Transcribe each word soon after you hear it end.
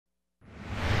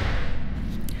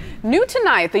New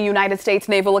tonight, the United States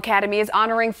Naval Academy is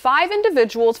honoring 5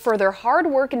 individuals for their hard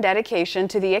work and dedication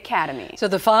to the Academy. So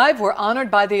the 5 were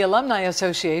honored by the Alumni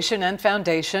Association and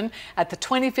Foundation at the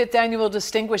 25th Annual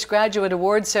Distinguished Graduate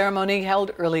Award ceremony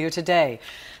held earlier today.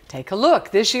 Take a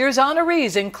look. This year's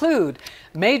honorees include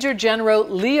Major General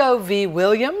Leo V.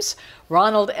 Williams,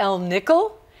 Ronald L.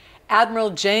 Nichol, Admiral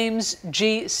James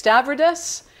G.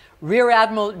 Stavridis, Rear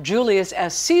Admiral Julius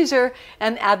S. Caesar,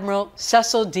 and Admiral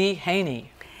Cecil D. Haney.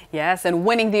 Yes, and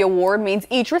winning the award means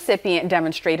each recipient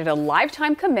demonstrated a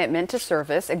lifetime commitment to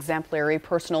service, exemplary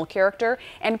personal character,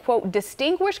 and, quote,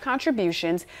 distinguished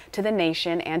contributions to the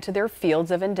nation and to their fields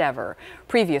of endeavor.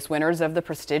 Previous winners of the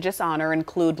prestigious honor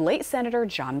include late Senator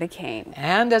John McCain.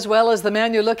 And as well as the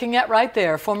man you're looking at right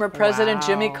there, former President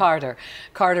Jimmy Carter.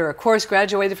 Carter, of course,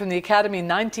 graduated from the Academy in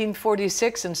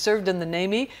 1946 and served in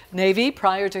the Navy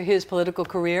prior to his political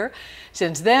career.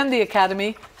 Since then, the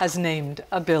Academy has named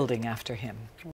a building after him.